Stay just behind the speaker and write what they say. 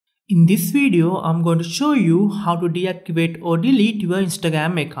In this video, I'm going to show you how to deactivate or delete your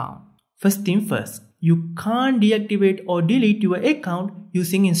Instagram account. First thing first, you can't deactivate or delete your account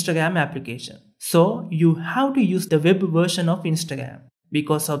using Instagram application. So you have to use the web version of Instagram.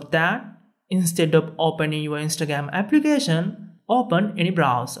 Because of that, instead of opening your Instagram application, open any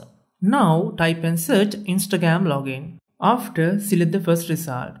browser. Now type and search Instagram login. After, select the first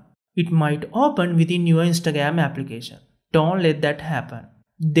result. It might open within your Instagram application. Don't let that happen.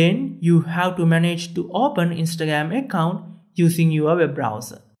 Then you have to manage to open Instagram account using your web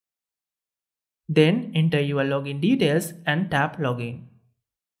browser. Then enter your login details and tap login.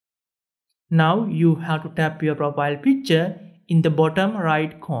 Now you have to tap your profile picture in the bottom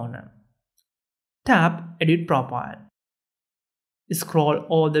right corner. Tap edit profile. Scroll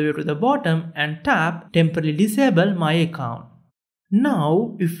all the way to the bottom and tap temporarily disable my account.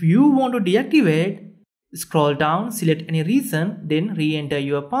 Now if you want to deactivate, scroll down, select any reason, then re-enter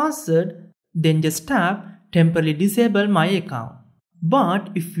your password, then just tap temporarily disable my account. But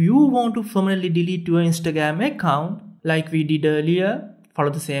if you want to permanently delete your Instagram account like we did earlier, follow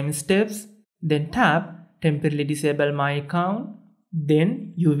the same steps, then tap temporarily disable my account,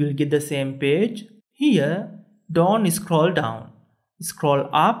 then you will get the same page. Here, don't scroll down, scroll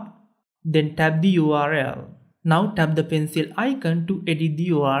up, then tap the URL. Now tap the pencil icon to edit the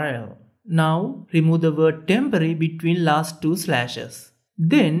URL. Now remove the word temporary between last two slashes.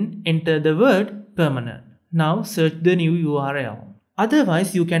 Then enter the word permanent. Now search the new URL.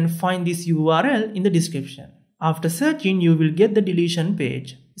 Otherwise you can find this URL in the description. After searching you will get the deletion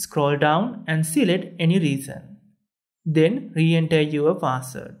page. Scroll down and select any reason. Then re-enter your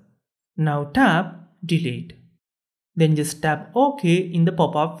password. Now tap delete. Then just tap OK in the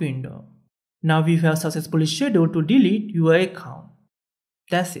pop-up window. Now we have successfully scheduled to delete your account.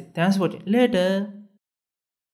 That's it. Thanks for watching. Later.